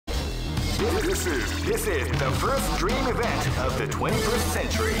This is the first dream event of the 21st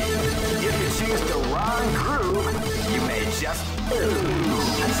century. If you choose the wrong groove, you may just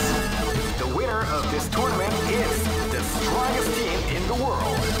lose. The winner of this tournament is the strongest team in the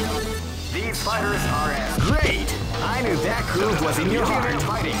world. These fighters are as great. I knew that groove was in your heart.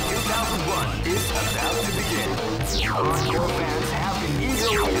 Fighting 2001 is about to begin. Hardcore fans have been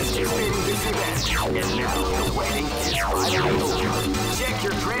eagerly anticipating this event, and now the waiting is finally over. Check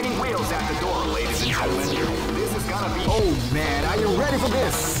your training wheels at the door, ladies and gentlemen. This is gonna be... Oh man, are you ready for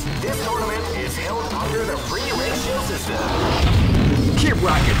this? This tournament is held under the free ratio system. Keep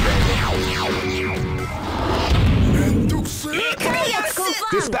rocking, baby.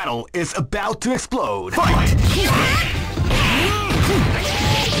 This battle is about to explode. Fight!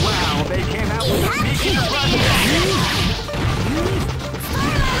 Wow, they came out with a sneaky run.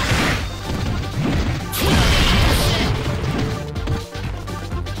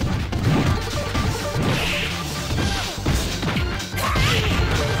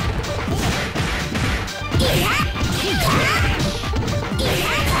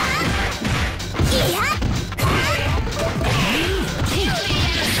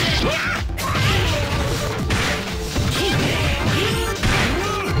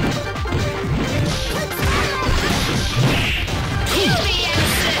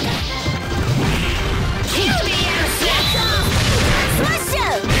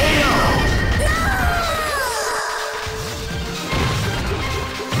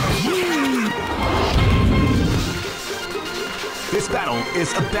 This battle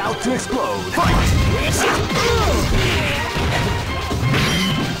is about to explode. Fight!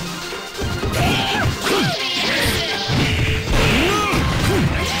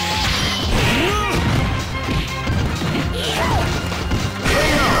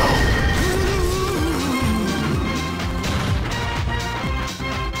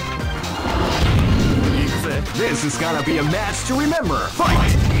 This is gonna be a match to remember. Fight!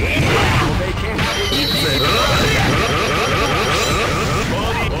 Well, they came out with a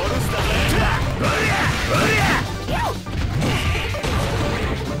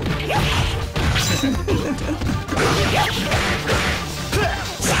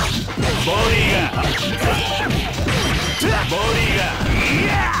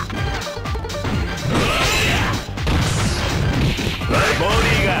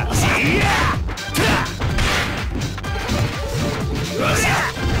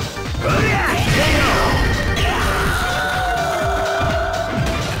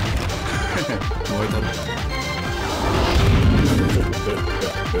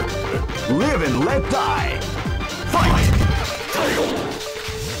Live and let die. Fight!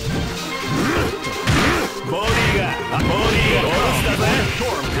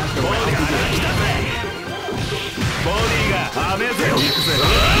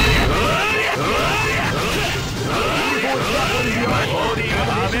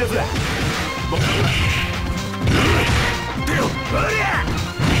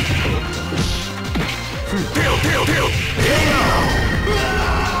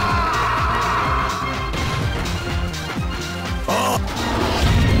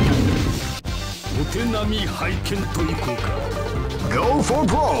 Go for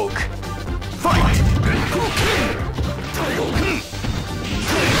broke. Fight!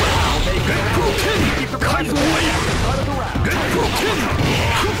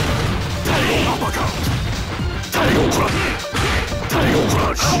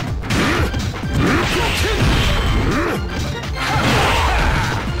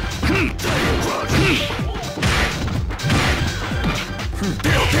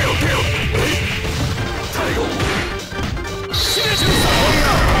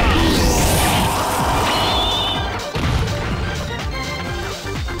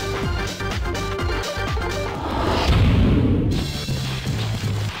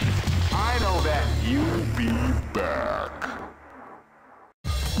 I know that you'll be back.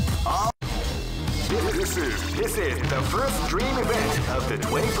 This is the first dream event of the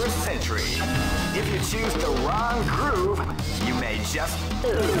 21st century. If you choose the wrong groove, you may just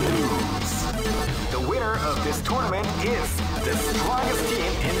lose. The winner of this tournament is the strongest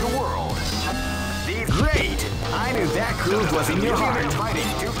team in the world. These great! I knew that groove was in your heart. Fighting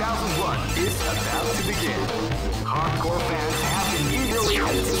 2001 is about to begin. Hardcore fans have been eagerly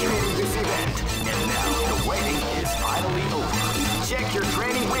anticipating this event, and now the waiting is finally over. Check your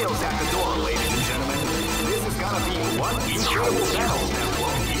training wheels at the door, ladies and gentlemen. This is gonna be one incredible battle that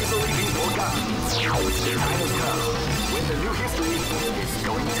won't easily be forgotten. The time has come when the new history is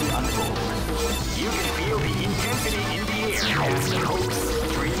going to unfold. You can feel the intensity in the air as the hopes,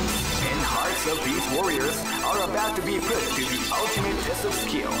 dreams, and hearts of these warriors are about to be put to the ultimate test of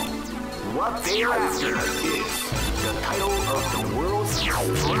skill. What they are after is the title of the world's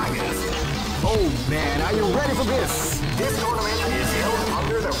strongest. Oh man, are you ready for this? This tournament is held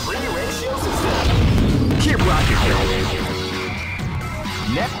under the free ratio system. Keep rocking, baby.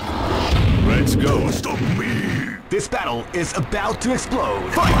 Let's go. Stop me. This battle is about to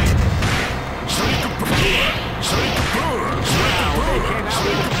explode. Fight! Wow, they came out with a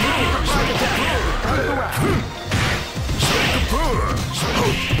sneaky surprise attack at the start of the round.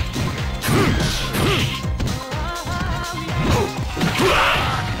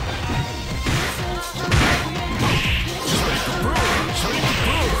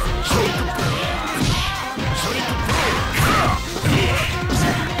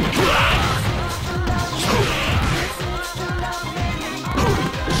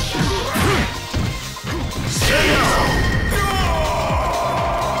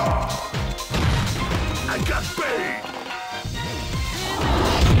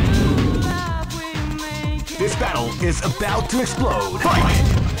 This battle is about to explode. Fight!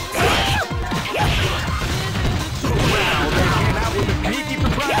 Wow, they came out with a sneaky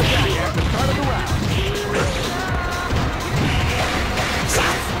surprise attack at the start of the round.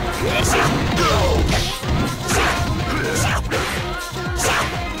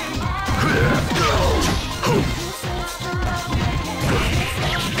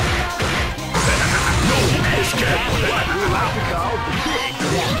 What we like to call big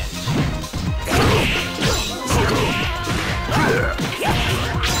damage.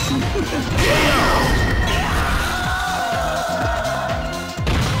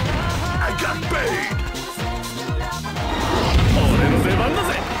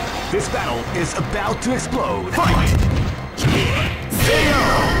 This battle is about to explode. Fight!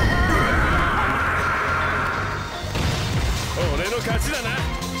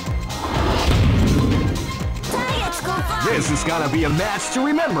 This is gonna be a match to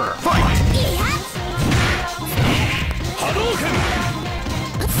remember. Fight! Hadouken!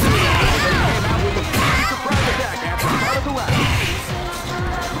 They came out with a sneaky surprise attack at the start of the round.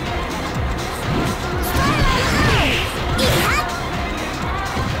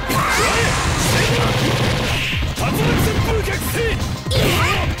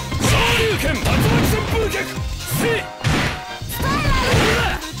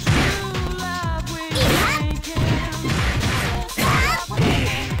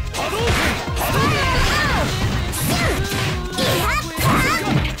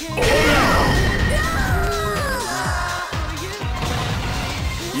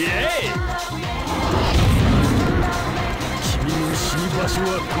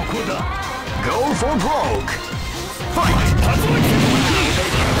 Go for broke! Fight! They came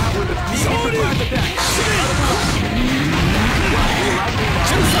out with a sneaky surprise attack at the start of the round.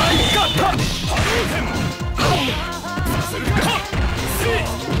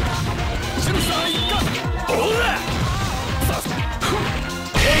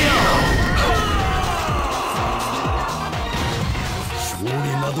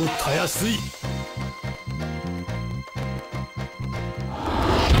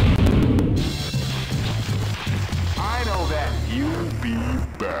 I know that you'll be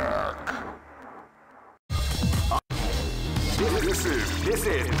back. This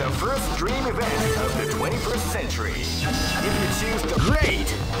is the first dream event of the 21st century. If you choose the Great!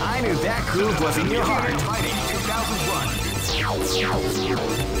 I knew that groove was in your heart. Fighting 2001.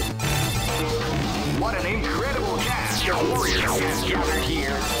 What an incredible cast of warriors has gathered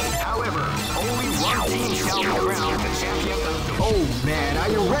here. However, only one team shall be crowned the champion of the... Oh man, are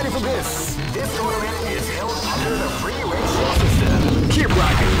you ready for this? This tournament is held under the free ratio system. Keep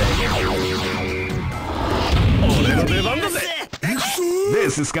rocking, baby.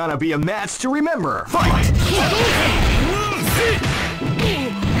 This is gonna be a match to remember. Fight! Hadouken!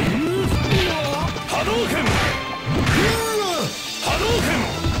 Hadouken! Hadouken!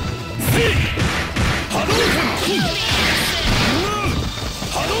 Hadouken!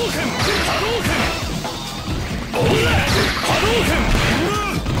 Hadouken! Hadouken! Hadouken! Hadouken!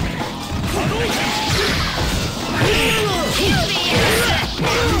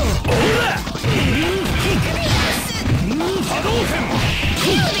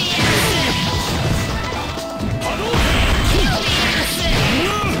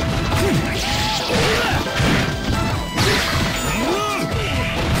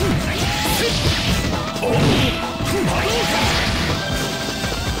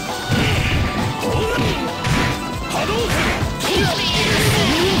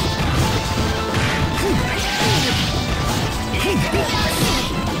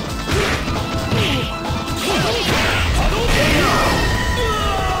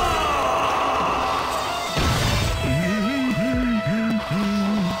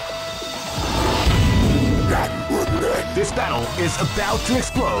 This battle is about to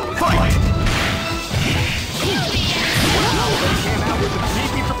explode. Fight! Wow, they came out with a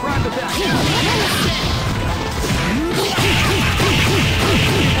sneaky surprise attack.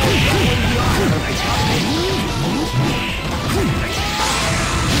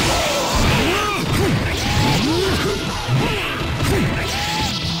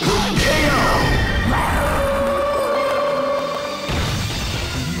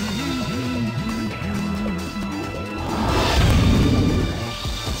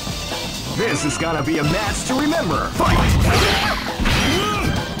 This is gonna be a match to remember. Fight!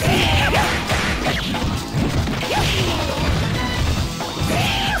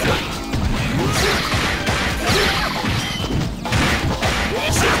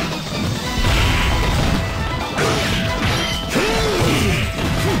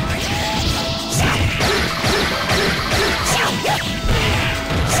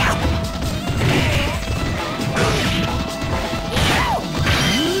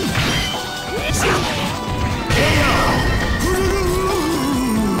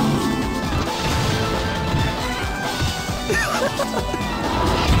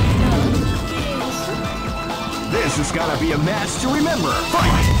 This is gonna be a match to remember.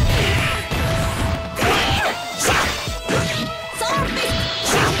 Fight!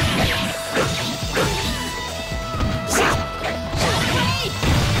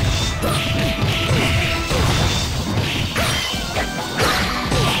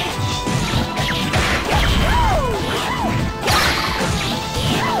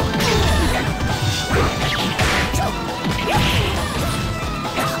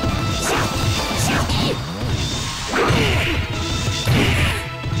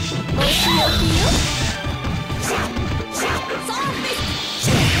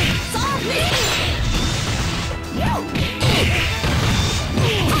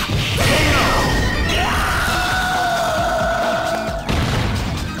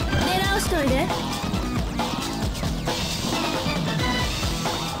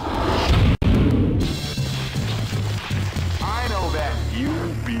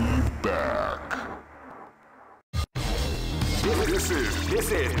 This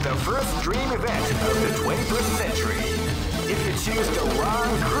is the first dream event of the 21st century. If you choose the wrong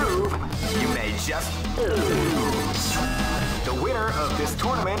groove, you may just lose. The winner of this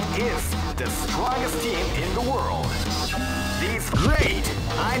tournament is the strongest team in the world. These great!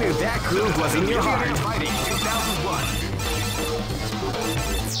 I knew that groove was in your heart. Fighting 2001.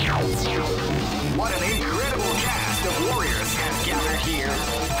 What an incredible cast of warriors has gathered here.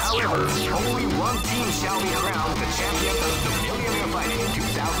 However, only one team shall be crowned the champion of the Millionaire Fighting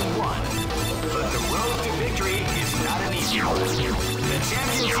 2001. But the road to victory is not an easy one. The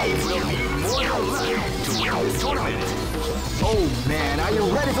champion team will need more than luck to win this tournament. Oh man, are you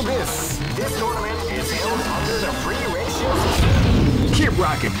ready for this? This tournament is held under the free ratio system. Keep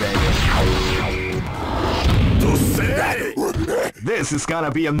rocking, baby. This is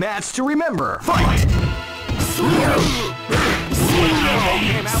gonna be a match to remember. Fight! They came out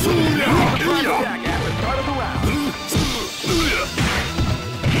with a surprise attack at the start of the round.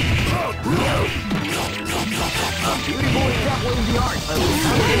 A beautiful example in the art of the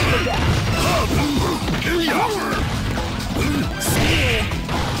combination attack.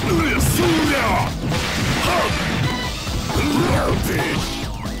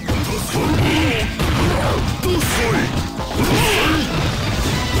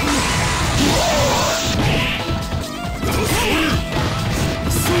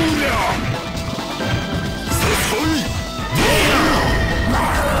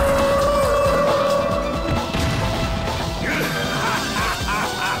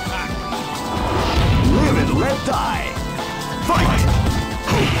 Live and let die. Fight!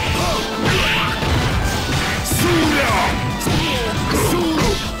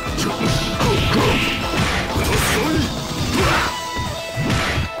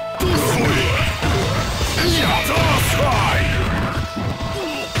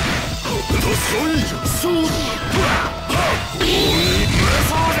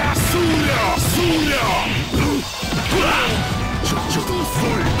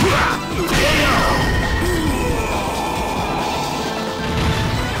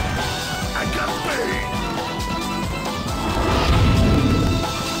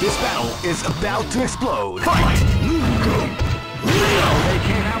 This battle is about to explode. Fight! They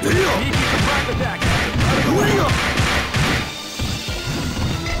came out with a sneaky surprise attack at the start of the round.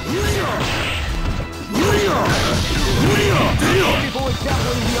 Beautiful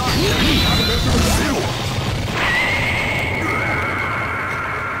example in the art of the combination attack.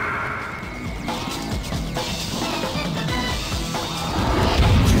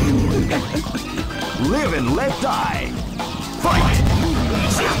 Live and let die.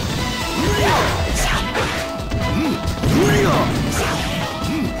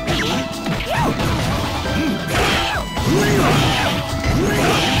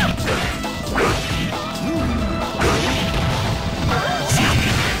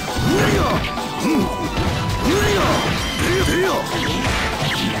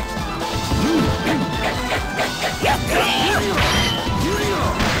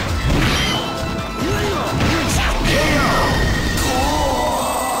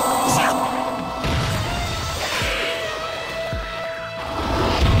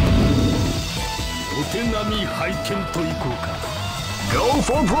 Go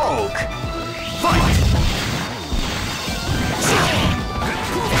for broke! Fight!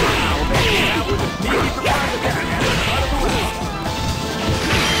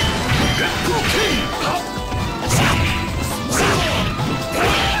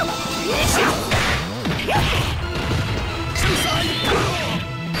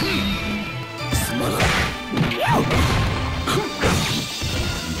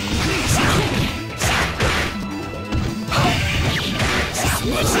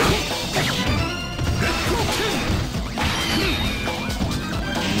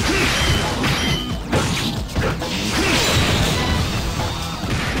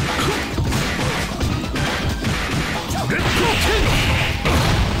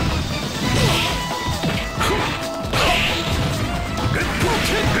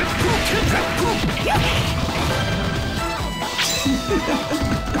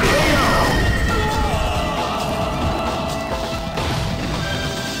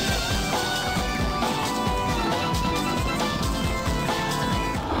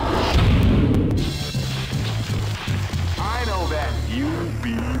 I know that you'll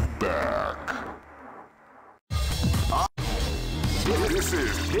be back.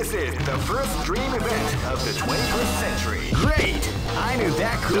 This is the first dream event of the 21st century. Great! I knew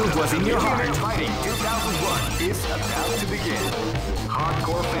that groove was in your heart. Fighting 2001 is about to begin.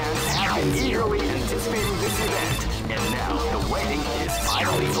 Hardcore fans have been eagerly anticipating this event, and now the waiting is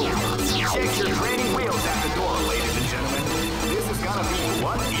finally over. Check your training wheels at the door, ladies and gentlemen. This is gonna be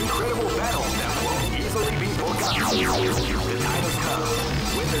one incredible battle that won't easily be forgotten. The time has come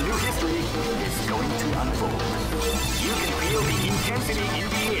when the new history is going to unfold. You can feel the intensity in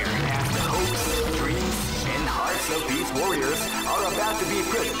the air as the hopes, dreams, and hearts of these warriors are about to be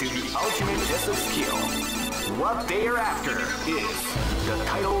put to the ultimate test of skill. What they are after is the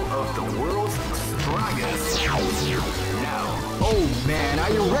title of the world's strongest. Now, oh man,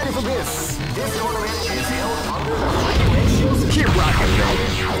 are you ready for this? This tournament is held under the regulations. Keep rocking,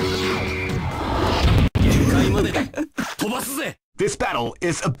 This battle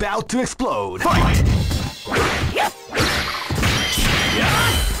is about to explode. Fight!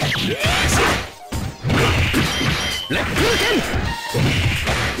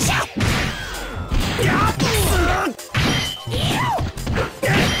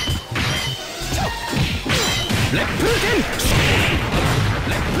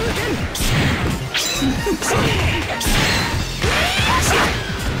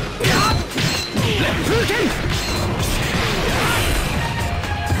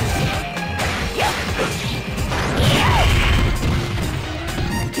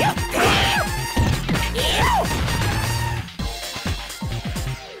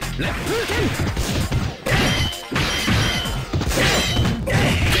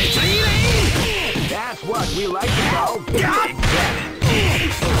 That's what we like to call big damage.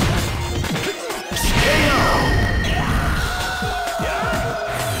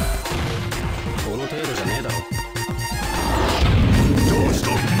 Don't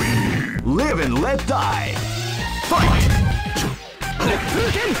stop me. Live and let die. Fight!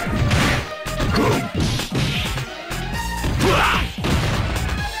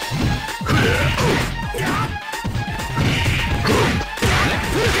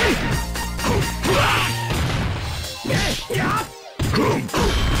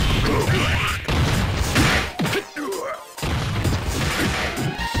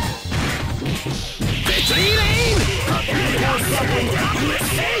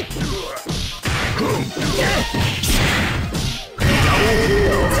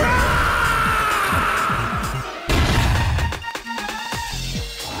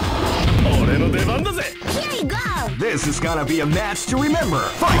 This is gonna be a match to remember.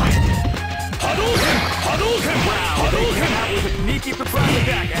 Fight! Hadouken! Hadouken! Wow, they came out with a sneaky surprise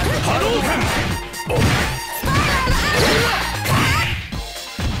attack. Hadouken!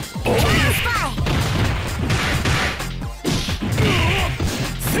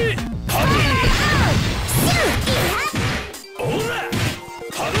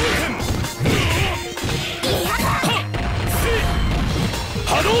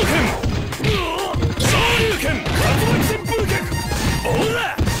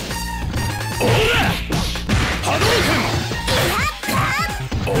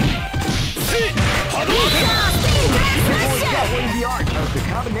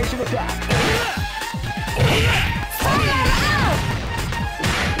 attack.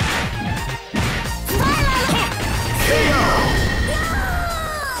 KO!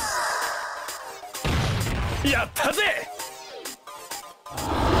 やったぜ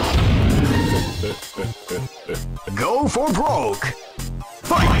Go for broke!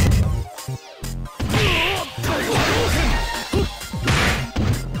 Fight!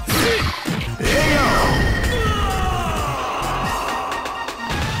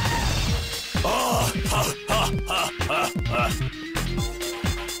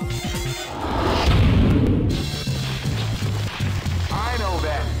 I know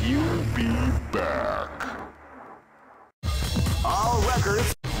that you'll be back. All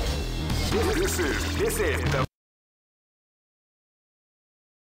records. This is the